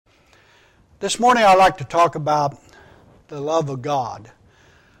This morning I'd like to talk about the love of God.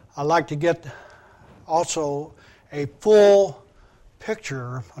 I'd like to get also a full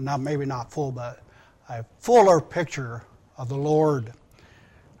picture, maybe not full, but a fuller picture of the Lord,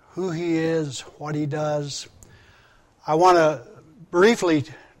 who He is, what He does. I want to briefly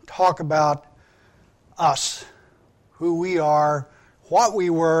talk about us, who we are, what we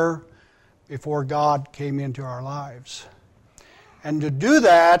were before God came into our lives. And to do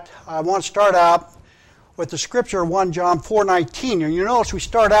that, I want to start out with the scripture 1 John 4:19. And you notice we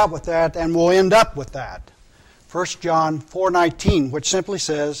start out with that and we'll end up with that. 1 John 4:19, which simply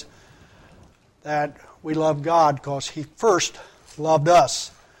says that we love God because He first loved us.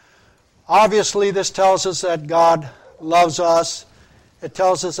 Obviously, this tells us that God loves us. It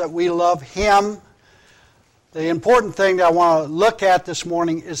tells us that we love Him. The important thing that I want to look at this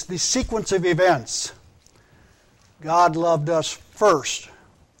morning is the sequence of events. God loved us first.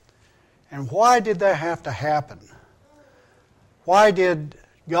 And why did that have to happen? Why did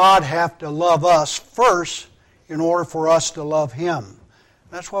God have to love us first in order for us to love Him?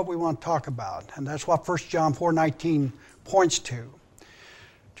 That's what we want to talk about. And that's what 1 John 4:19 points to.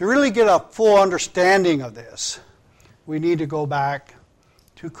 To really get a full understanding of this, we need to go back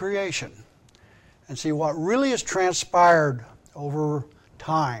to creation and see what really has transpired over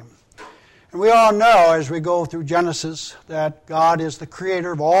time. And we all know as we go through Genesis that God is the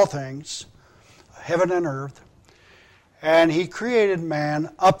creator of all things, heaven and earth, and He created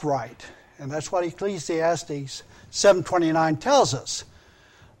man upright. And that's what Ecclesiastes 7:29 tells us,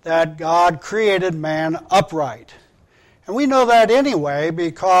 that God created man upright. And we know that anyway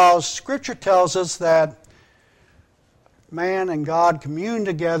because Scripture tells us that man and God communed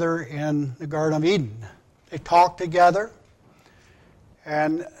together in the Garden of Eden. They talked together,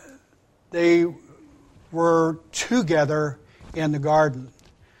 and they were together in the garden.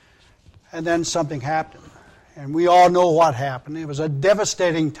 And then something happened. And we all know what happened. It was a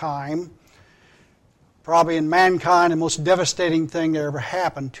devastating time. Probably in mankind, the most devastating thing that ever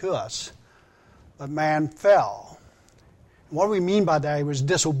happened to us. But man fell. And what do we mean by that? He was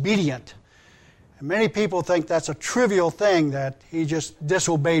disobedient. And many people think that's a trivial thing, that he just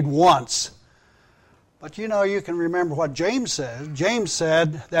disobeyed once. But you know, you can remember what James said. James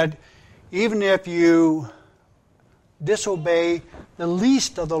said that even if you disobey the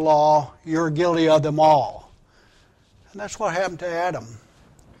least of the law, you're guilty of them all. And that's what happened to Adam.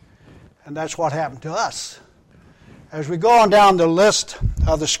 And that's what happened to us. As we go on down the list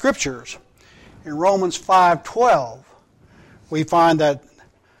of the Scriptures, in Romans 5:12, we find that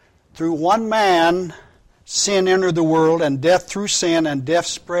through one man sin entered the world, and death through sin, and death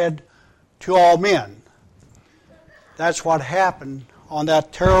spread to all men. That's what happened on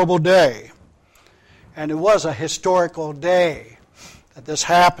that terrible day. And it was a historical day that this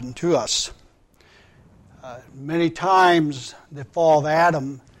happened to us. Many times the fall of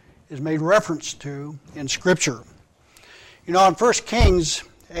Adam is made reference to in Scripture. You know, in 1 Kings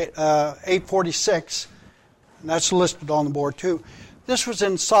 8:46, and that's listed on the board too, this was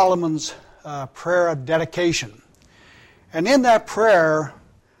in Solomon's prayer of dedication. And in that prayer,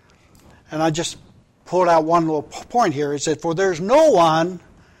 and I just pulled out one little point here. It said, "For there's no one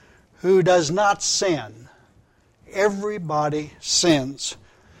who does not sin. Everybody sins."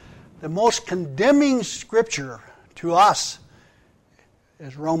 The most condemning scripture to us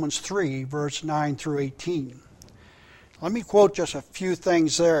is Romans 3, verse 9 through 18. Let me quote just a few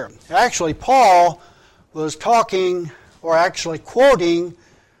things there. Actually, Paul was quoting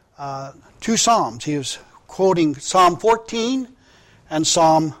two Psalms. He was quoting Psalm 14 and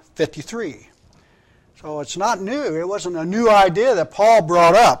Psalm 53. So it's not new. It wasn't a new idea that Paul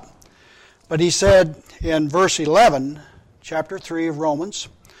brought up. But he said in verse 11, chapter 3 of Romans,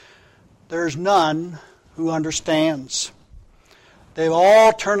 "There's none who understands. They've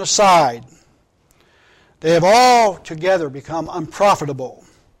all turned aside. They have all together become unprofitable.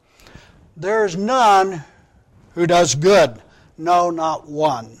 There's none who does good. No, not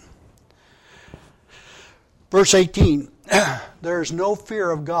one." Verse 18, "There's no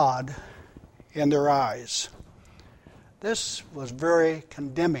fear of God in their eyes." This was very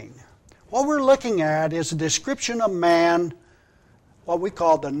condemning. What we're looking at is a description of man, what we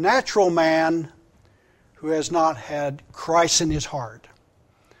call the natural man, who has not had Christ in his heart.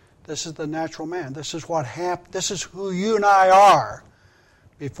 This is the natural man. This is what happened. This is who you and I are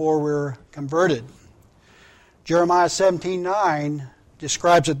before we're converted. Jeremiah 17:9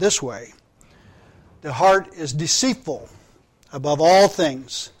 describes it this way: "The heart is deceitful above all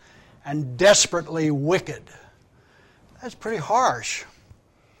things, and desperately wicked." That's pretty harsh.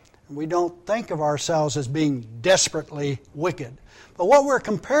 We don't think of ourselves as being desperately wicked. But what we're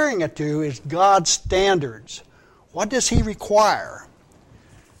comparing it to is God's standards. What does He require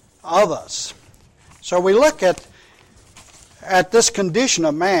of us? So we look at this condition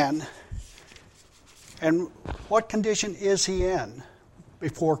of man, and what condition is he in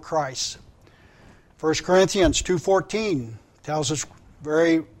before Christ? 1 Corinthians 2:14 tells us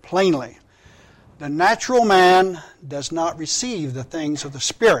very plainly, the natural man does not receive the things of the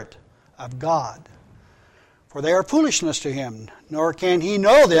Spirit of God, for they are foolishness to him, nor can he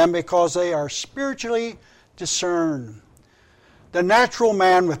know them because they are spiritually discerned. The natural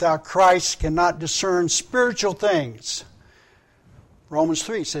man without Christ cannot discern spiritual things. Romans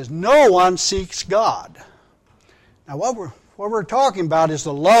 3 says, no one seeks God. Now what we're talking about is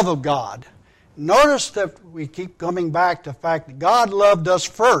the love of God. Notice that we keep coming back to the fact that God loved us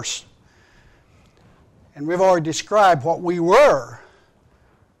first. And we've already described what we were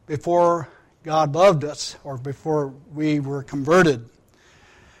before God loved us, or before we were converted.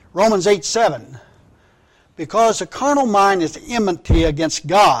 Romans 8:7, because the carnal mind is enmity against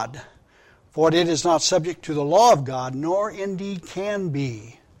God, for it is not subject to the law of God, nor indeed can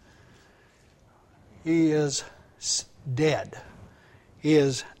be. He is dead. He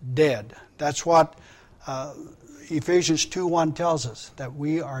is dead. That's what Ephesians 2:1 tells us, that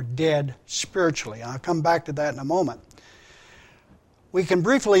we are dead spiritually. I'll come back to that in a moment. We can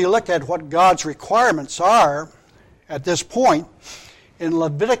briefly look at what God's requirements are at this point in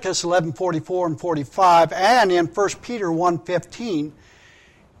Leviticus 11:44 and 45, and in 1 Peter 1:15.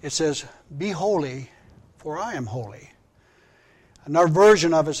 It says, be holy, for I am holy. Another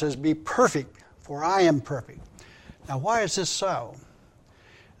version of it says, be perfect, for I am perfect. Now, why is this so?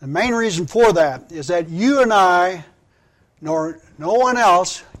 The main reason for that is that you and I, nor no one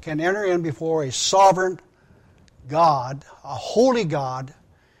else, can enter in before a sovereign God, a holy God,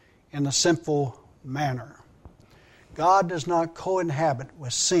 in a sinful manner. God does not co-inhabit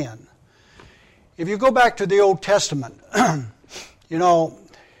with sin. If you go back to the Old Testament,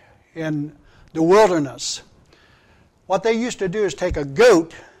 in the wilderness, what they used to do is take a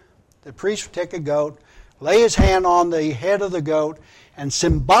goat, the priest would take a goat, lay his hand on the head of the goat, and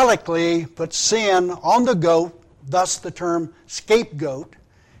symbolically put sin on the goat, thus the term scapegoat.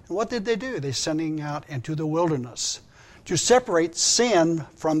 And what did they do? They sent him out into the wilderness to separate sin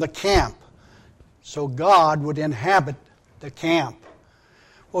from the camp, so God would inhabit the camp.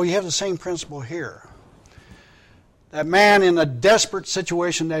 Well, you have the same principle here. That man in a desperate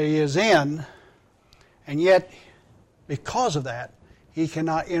situation that he is in, and yet, because of that, he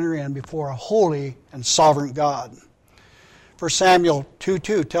cannot enter in before a holy and sovereign God. 1 Samuel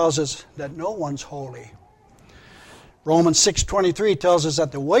 2:2 tells us that no one's holy. Romans 6:23 tells us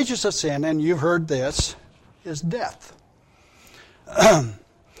that the wages of sin, and you've heard this, is death.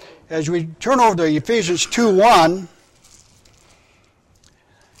 As we turn over to Ephesians 2:1,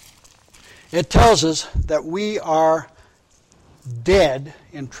 it tells us that we are dead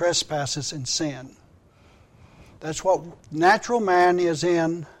in trespasses and sin. That's what natural man is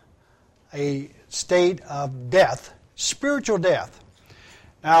in, a state of death, spiritual death.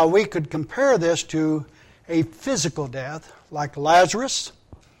 Now, we could compare this to a physical death, like Lazarus.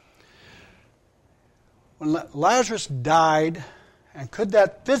 When Lazarus died, and could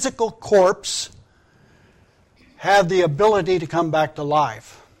that physical corpse have the ability to come back to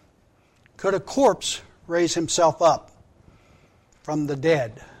life? Could a corpse raise himself up from the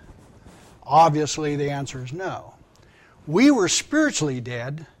dead? Obviously, the answer is no. We were spiritually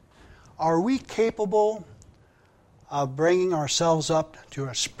dead. Are we capable of bringing ourselves up to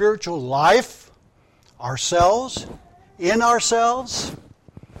a spiritual life, ourselves, in ourselves?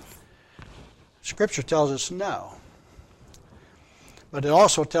 Scripture tells us no. But it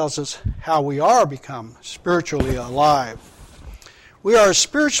also tells us how we are become spiritually alive. We are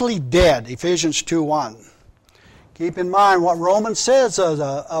spiritually dead, Ephesians 2:1. Keep in mind what Romans says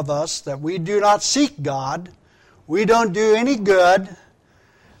of us, that we do not seek God. We don't do any good.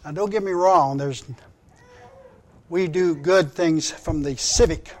 Now, don't get me wrong, we do good things from the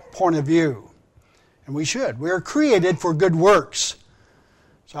civic point of view. And we should. We are created for good works.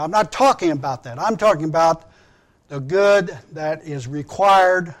 So I'm not talking about that. I'm talking about the good that is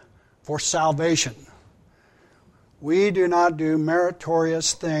required for salvation. We do not do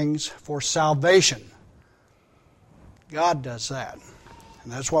meritorious things for salvation. God does that.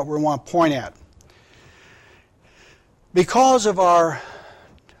 And that's what we want to point at. Because of our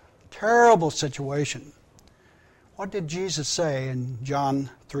terrible situation, what did Jesus say in John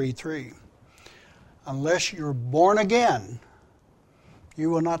 3:3? Unless you're born again, you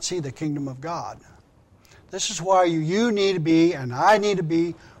will not see the kingdom of God. This is why you need to be, and I need to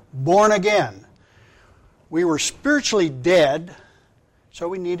be, born again. We were spiritually dead, so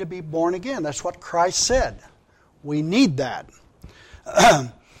we need to be born again. That's what Christ said. We need that.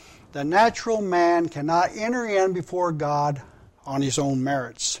 The natural man cannot enter in before God on his own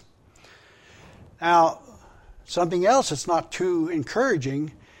merits. Now, something else that's not too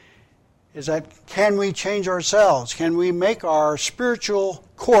encouraging is that can we change ourselves? Can we make our spiritual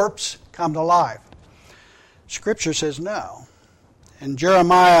corpse come to life? Scripture says no. In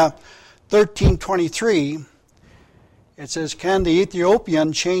Jeremiah 13:23, it says, "Can the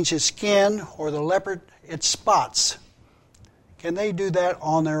Ethiopian change his skin or the leopard its spots? Can they do that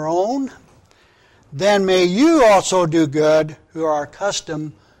on their own? Then may you also do good who are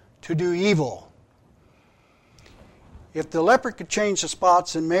accustomed to do evil." If the leopard could change the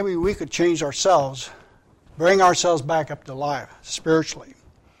spots, then maybe we could change ourselves, bring ourselves back up to life spiritually.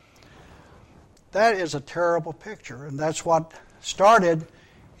 That is a terrible picture, and that's what started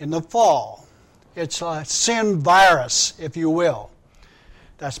in the fall. It's a sin virus, if you will,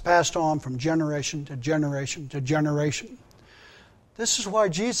 that's passed on from generation to generation to generation. This is why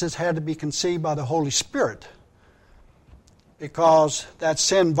Jesus had to be conceived by the Holy Spirit, because that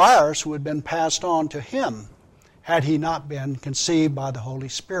sin virus would have been passed on to him had he not been conceived by the Holy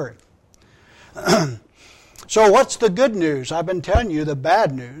Spirit. So what's the good news? I've been telling you the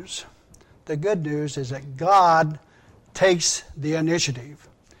bad news. The good news is that God takes the initiative.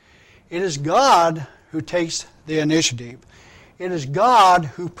 It is God who takes the initiative. It is God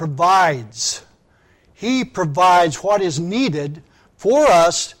who provides. He provides what is needed for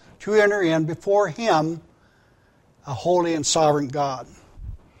us to enter in before Him, a holy and sovereign God.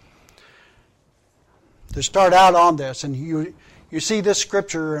 To start out on this, and you see this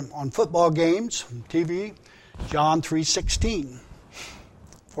scripture on football games, on TV, John 3:16.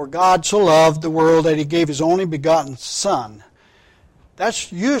 "For God so loved the world that He gave His only begotten Son."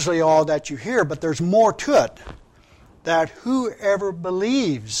 That's usually all that you hear, but there's more to it. That whoever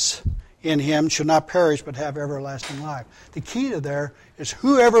believes in Him should not perish but have everlasting life. The key to there is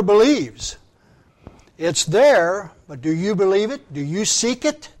whoever believes. It's there, but do you believe it? Do you seek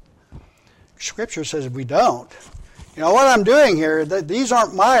it? Scripture says we don't. You know what I'm doing here, these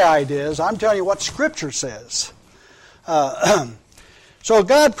aren't my ideas. I'm telling you what Scripture says. So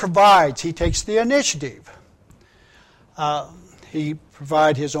God provides. He takes the initiative. He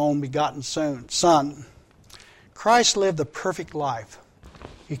provides His own begotten Son. Christ lived the perfect life.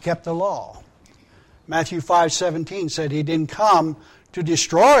 He kept the law. Matthew 5:17 said He didn't come to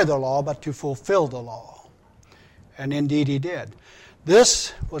destroy the law, but to fulfill the law. And indeed He did.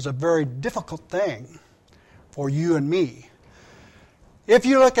 This was a very difficult thing for you and me. If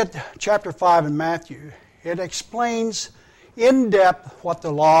you look at chapter 5 in Matthew, it explains in depth what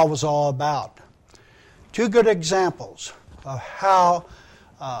the law was all about. Two good examples of how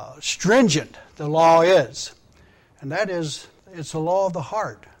stringent the law is. And that is, it's the law of the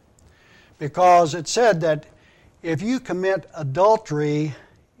heart. Because it said that if you commit adultery,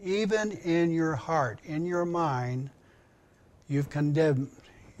 even in your heart, in your mind, you're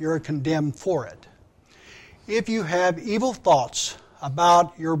condemned for it. If you have evil thoughts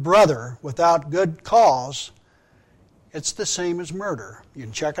about your brother without good cause, it's the same as murder. You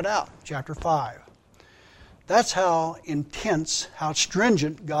can check it out, chapter 5. That's how intense, how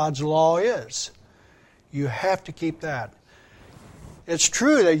stringent God's law is. You have to keep that. It's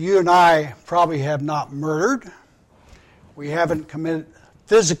true that you and I probably have not murdered. We haven't committed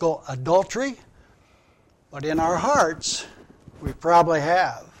physical adultery. But in our hearts, we probably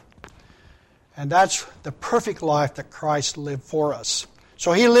have. And that's the perfect life that Christ lived for us.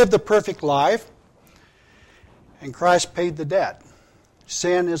 So He lived the perfect life, and Christ paid the debt.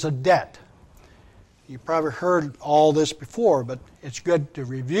 Sin is a debt. You've probably heard all this before, but it's good to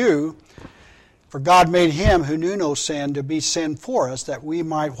review. For God made Him who knew no sin to be sin for us, that we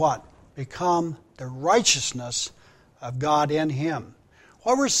might what? Become the righteousness of God in Him.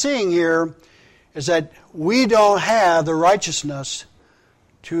 What we're seeing here is that we don't have the righteousness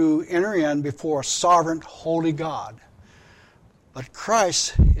to enter in before a sovereign, holy God. But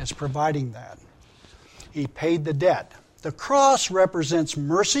Christ is providing that. He paid the debt. The cross represents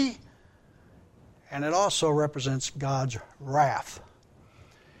mercy, and it also represents God's wrath.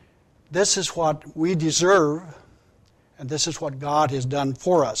 This is what we deserve, and this is what God has done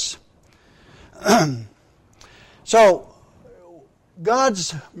for us. So,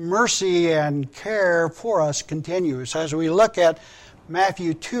 God's mercy and care for us continues as we look at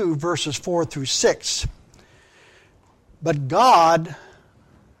Matthew 2, verses 4 through 6. But God,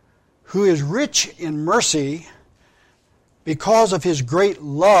 who is rich in mercy, because of His great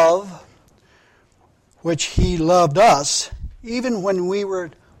love, which He loved us, even when we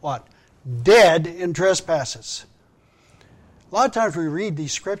were what? Dead in trespasses. A lot of times we read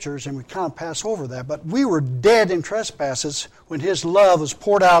these scriptures and we kind of pass over that, but we were dead in trespasses when His love was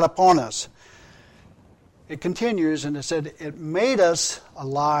poured out upon us. It continues, and it said, it made us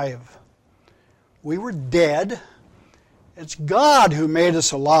alive. We were dead. It's God who made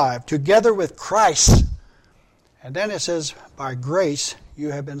us alive, together with Christ. And then it says, by grace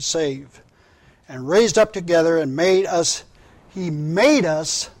you have been saved, and raised up together, and He made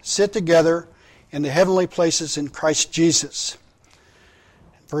us sit together in the heavenly places in Christ Jesus.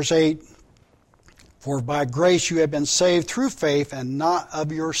 Verse 8, for by grace you have been saved through faith, and not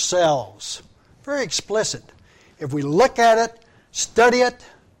of yourselves. Very explicit. If we look at it, study it,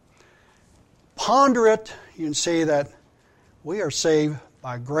 ponder it, you can see that we are saved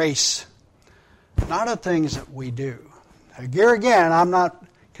by grace, not of things that we do. Here again, I'm not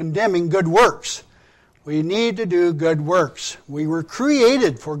condemning good works. We need to do good works. We were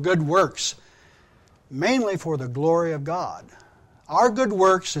created for good works, mainly for the glory of God. Our good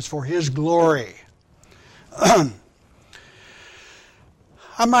works is for His glory.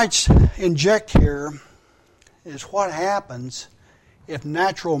 I might inject here is what happens if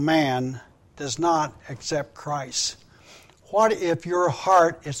natural man does not accept Christ. What if your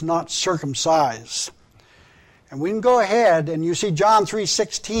heart is not circumcised? And we can go ahead and you see John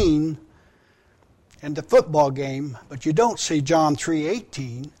 3:16 in the football game, but you don't see John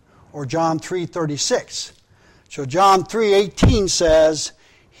 3:18 or John 3:36. So John 3:18 says,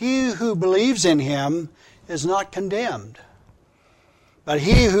 he who believes in Him is not condemned. But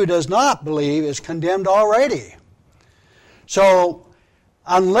he who does not believe is condemned already. So,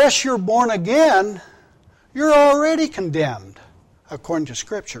 unless you're born again, you're already condemned, according to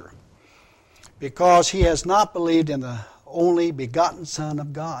Scripture. Because he has not believed in the only begotten Son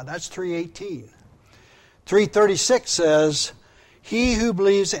of God. That's 3:18. 3:36 says, he who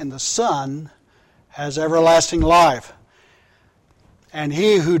believes in the Son has everlasting life. And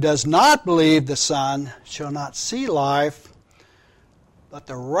he who does not believe the Son shall not see life, but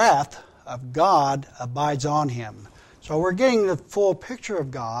the wrath of God abides on him. So we're getting the full picture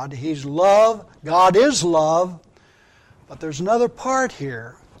of God. He's love. God is love. But there's another part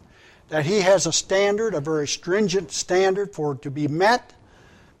here, that He has a standard, a very stringent standard for it to be met,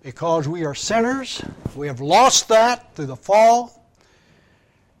 because we are sinners. We have lost that through the fall,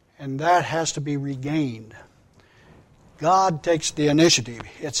 and that has to be regained. God takes the initiative.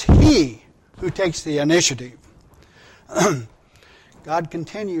 It's He who takes the initiative. God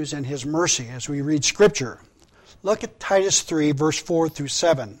continues in His mercy as we read Scripture. Look at Titus 3, verse 4 through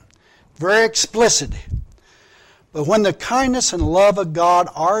 7. Very explicit. But when the kindness and love of God,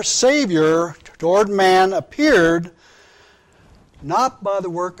 our Savior, toward man appeared, not by the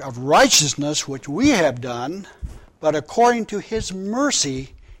work of righteousness which we have done, but according to His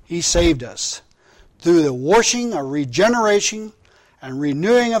mercy He saved us, through the washing of regeneration and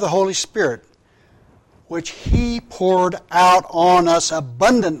renewing of the Holy Spirit, which He poured out on us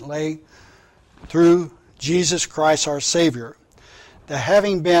abundantly through Jesus Christ our Savior, that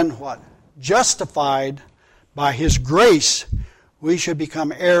having been, justified by His grace, we should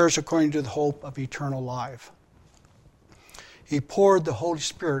become heirs according to the hope of eternal life. He poured the Holy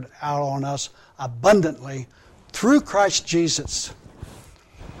Spirit out on us abundantly through Christ Jesus.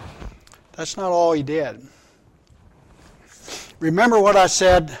 That's not all He did. Remember what I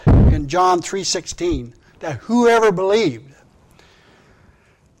said in John 3:16, that whoever believed.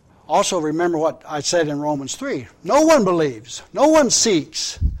 Also remember what I said in Romans 3. No one believes. No one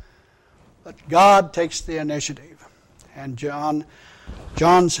seeks. But God takes the initiative. And John's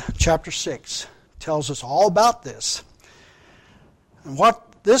chapter 6 tells us all about this. And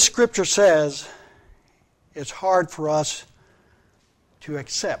what this Scripture says, it's hard for us to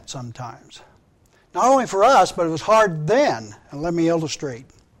accept sometimes. Not only for us, but it was hard then. And let me illustrate.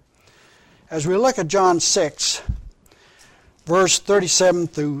 As we look at John 6, verse 37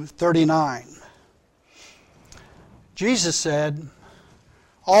 through 39, Jesus said,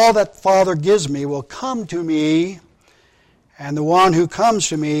 all that the Father gives me will come to me, and the one who comes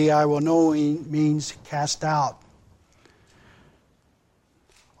to me I will no means cast out.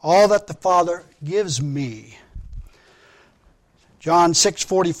 All that the Father gives me. John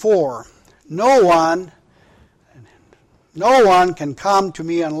 6:44, no one can come to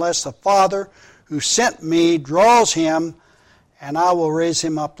me unless the Father who sent me draws him, and I will raise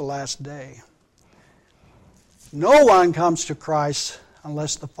him up the last day. No one comes to Christ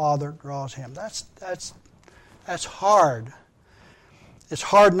unless the Father draws him. That's hard. It's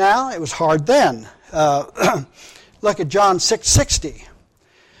hard now. It was hard then. Look at John 6:60.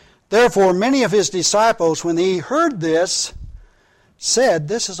 Therefore, many of His disciples, when they heard this, said,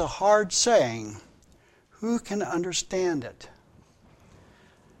 "This is a hard saying. Who can understand it?"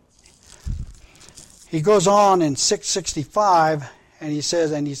 He goes on in 665, and he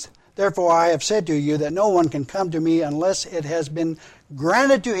says, "Therefore I have said to you that no one can come to me unless it has been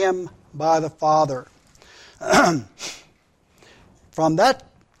granted to him by the Father." From that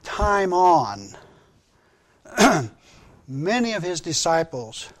time on, many of his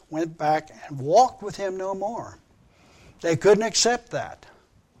disciples went back and walked with him no more. They couldn't accept that.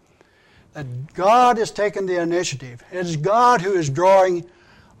 That God has taken the initiative. It is God who is drawing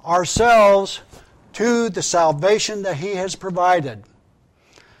ourselves to the salvation that he has provided.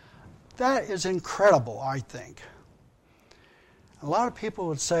 That is incredible, I think. A lot of people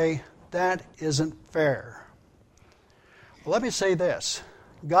would say that isn't fair. Well, let me say this.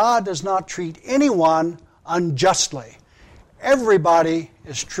 God does not treat anyone unjustly. Everybody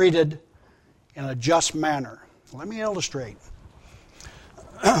is treated in a just manner. Let me illustrate.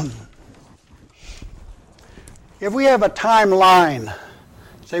 If we have a timeline,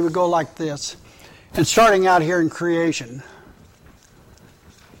 say we go like this, and starting out here in creation,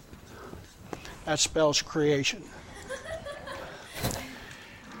 that spells creation.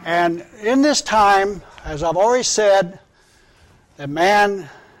 And in this time, as I've already said, that man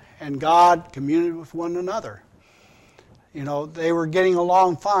and God communed with one another. You know, they were getting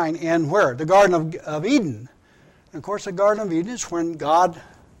along fine in where? The Garden of Eden. And of course, the Garden of Eden is when God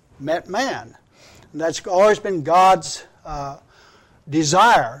met man. And that's always been God's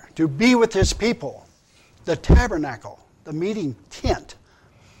desire, to be with his people. The tabernacle, the meeting tent,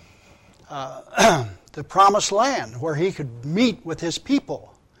 the promised land where he could meet with his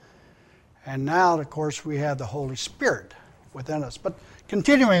people. And now, of course, we have the Holy Spirit within us. But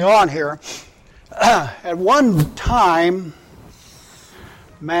continuing on here, at one time,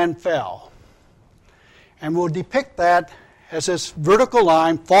 man fell. And we'll depict that as this vertical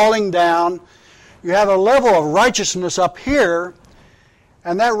line falling down. You have a level of righteousness up here,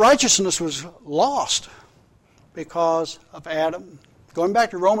 and that righteousness was lost because of Adam. Going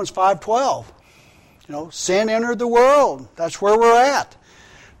back to Romans 5:12, sin entered the world. That's where we're at.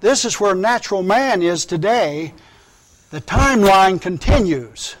 This is where natural man is today. The timeline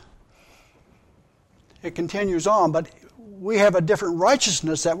continues. It continues on, but we have a different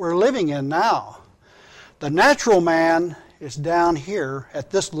righteousness that we're living in now. The natural man is down here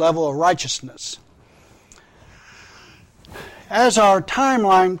at this level of righteousness. As our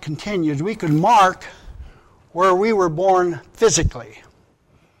timeline continues, we could mark where we were born physically.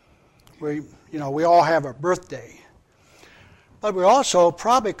 We all have a birthday. But we also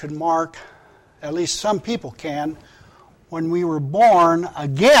probably could mark, at least some people can, when we were born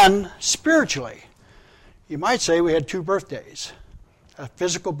again spiritually. You might say we had two birthdays, a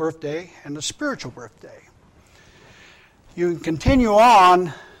physical birthday and a spiritual birthday. You can continue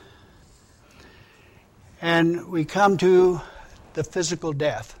on, and we come to the physical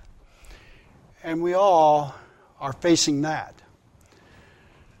death. And we all are facing that.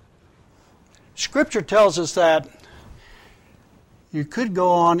 Scripture tells us that you could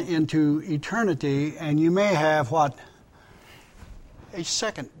go on into eternity and you may have a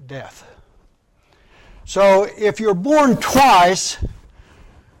second death. So if you're born twice,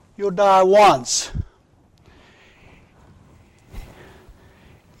 you'll die once.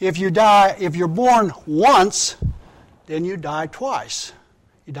 If you're born once, then you die twice.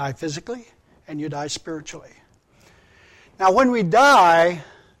 You die physically and you die spiritually. Now when we die,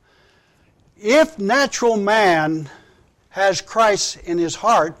 if natural man has Christ in his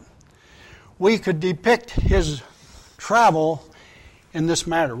heart, we could depict his travel in this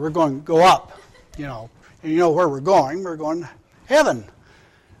manner. We're going to go up, and you know where we're going. We're going to heaven.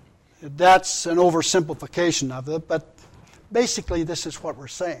 That's an oversimplification of it, but basically this is what we're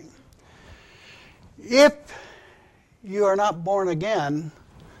saying. If you are not born again,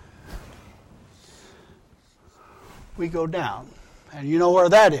 we go down. And you know where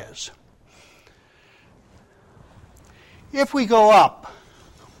that is. If we go up,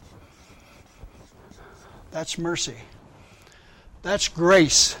 that's mercy. That's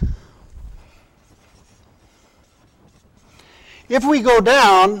grace. If we go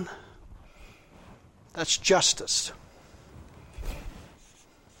down, that's justice.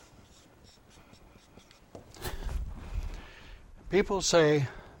 People say,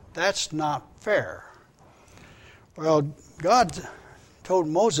 that's not fair. Well, God told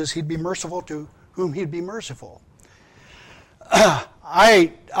Moses he'd be merciful to whom he'd be merciful.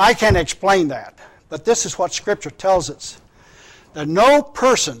 I can't explain that, but this is what Scripture tells us, that no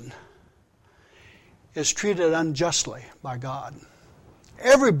person is treated unjustly by God.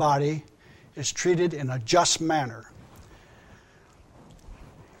 Everybody is treated in a just manner.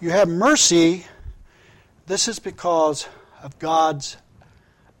 you have mercy. This is because of God's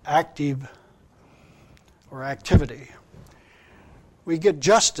active or activity. We get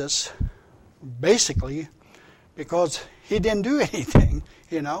justice basically because he didn't do anything,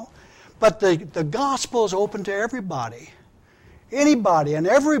 But the gospel is open to everybody. Anybody and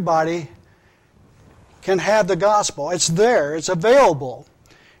everybody can have the gospel. It's there. It's available.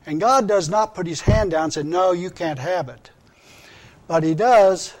 And God does not put his hand down and say, no, you can't have it. But he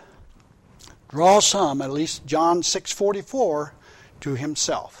does draw some, at least John 6:44, to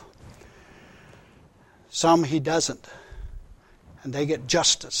himself. Some he doesn't. And they get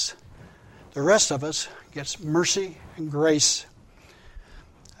justice. The rest of us gets mercy and grace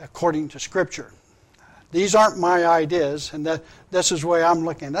according to Scripture. These aren't my ideas, and this is the way I'm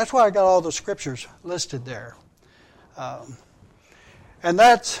looking. That's why I got all the Scriptures listed there. And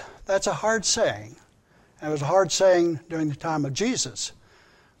that's a hard saying. And it was a hard saying during the time of Jesus,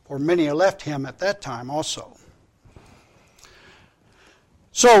 for many left him at that time also.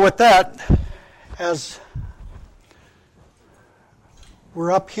 So with that, as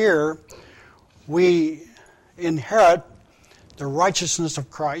we're up here, we inherit the righteousness of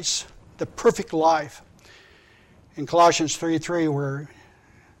Christ, the perfect life. In Colossians 3:3, where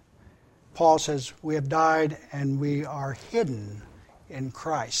Paul says, we have died and we are hidden in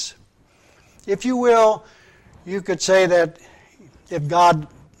Christ. If you will, you could say that if God,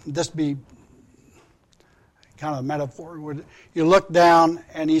 this be kind of a metaphor, you look down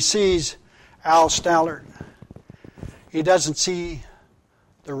and he sees Al Stallard. He doesn't see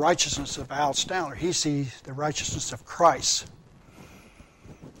the righteousness of Al Stallard. He sees the righteousness of Christ.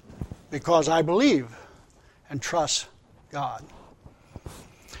 Because I believe and trust God.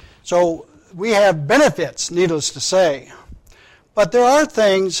 So we have benefits, needless to say. But there are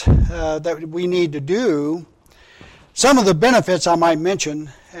things that we need to do. Some of the benefits I might mention,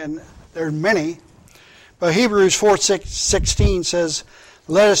 and there are many, but Hebrews 4:16 says,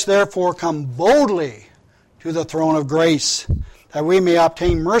 let us therefore come boldly to the throne of grace, that we may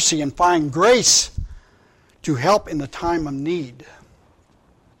obtain mercy and find grace to help in the time of need.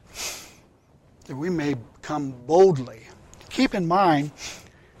 That we may come boldly. Keep in mind,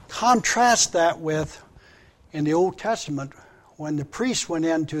 contrast that with in the Old Testament, when the priests went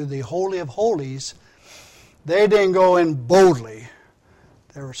into the Holy of Holies, they didn't go in boldly.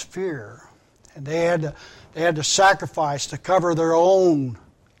 There was fear. And they had to sacrifice to cover their own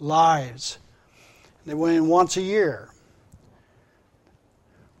lives. They went in once a year.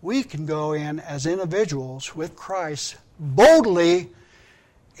 We can go in as individuals with Christ boldly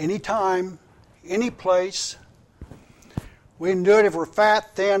anytime, any place. We can do it if we're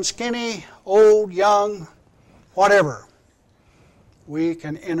fat, thin, skinny, old, young, whatever. We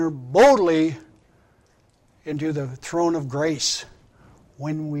can enter boldly into the throne of grace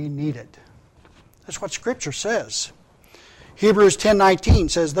when we need it. That's what Scripture says. Hebrews 10:19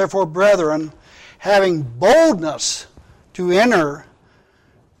 says, therefore, brethren, having boldness to enter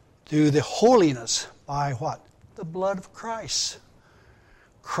to the holiness by what? The blood of Christ.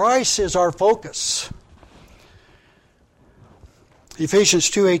 Christ is our focus. Ephesians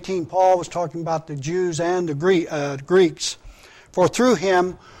 2:18, Paul was talking about the Jews and the Greeks. For through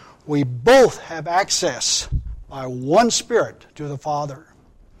him we both have access by one Spirit to the Father.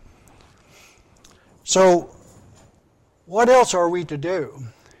 So, what else are we to do?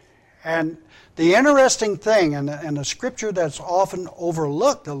 And the interesting thing, and the scripture that's often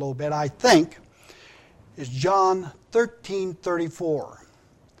overlooked a little bit, I think, is John 13:34.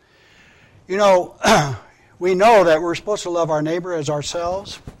 You know, we know that we're supposed to love our neighbor as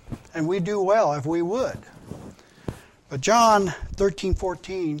ourselves, and we do well if we would. But John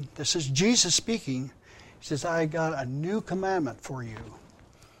 13:14, this is Jesus speaking. He says, I got a new commandment for you.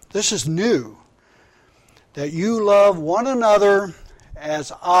 This is new. That you love one another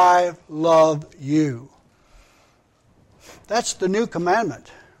as I love you. That's the new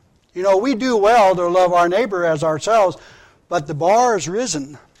commandment. You know, we do well to love our neighbor as ourselves, but the bar is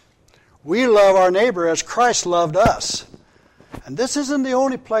risen. We love our neighbor as Christ loved us. And this isn't the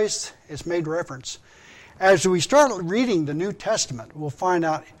only place it's made reference. As we start reading the New Testament, we'll find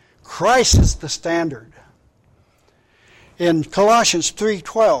out Christ is the standard. In Colossians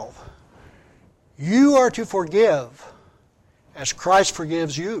 3:12, you are to forgive as Christ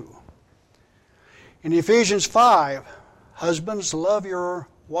forgives you. In Ephesians 5, husbands, love your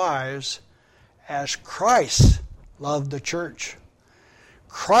wives as Christ loved the church.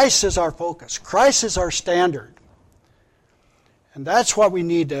 Christ is our focus. Christ is our standard. And that's what we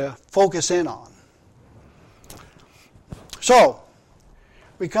need to focus in on. So,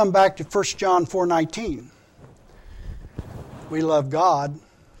 we come back to 1 John 4:19. We love God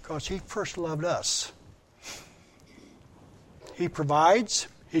Because He first loved us. He provides.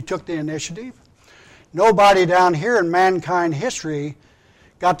 He took the initiative. Nobody down here in mankind history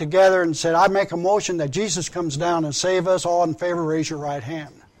got together and said, I make a motion that Jesus comes down and save us. All in favor, raise your right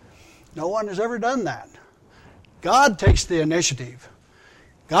hand. No one has ever done that. God takes the initiative.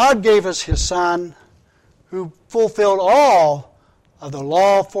 God gave us His Son, who fulfilled all of the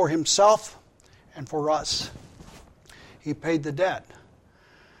law for Himself and for us. He paid the debt.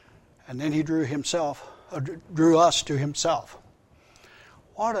 And then He drew us to Himself.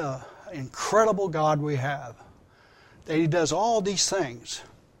 What an incredible God we have, that He does all these things.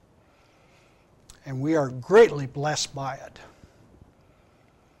 And we are greatly blessed by it.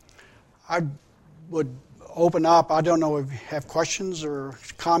 I would open up. I don't know if you have questions or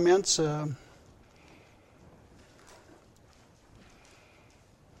comments. Well,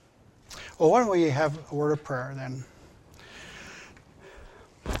 why don't we have a word of prayer then?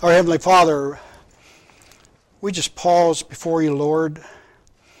 Our Heavenly Father, we just pause before You, Lord,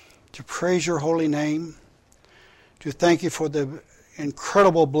 to praise Your holy name, to thank You for the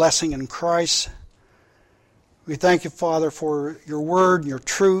incredible blessing in Christ. We thank You, Father, for Your word and Your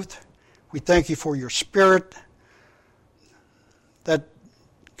truth. We thank You for Your Spirit that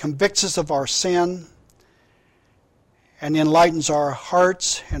convicts us of our sin and enlightens our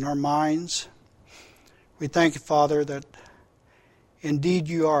hearts and our minds. We thank You, Father, that indeed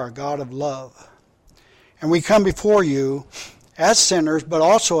You are a God of love. And we come before You as sinners, but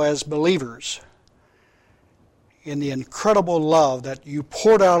also as believers in the incredible love that You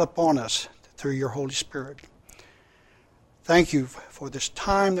poured out upon us through Your Holy Spirit. Thank You for this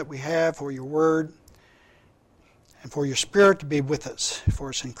time that we have, for Your word, and for Your Spirit to be with us. For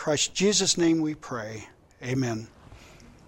it's in Christ Jesus' name we pray. Amen.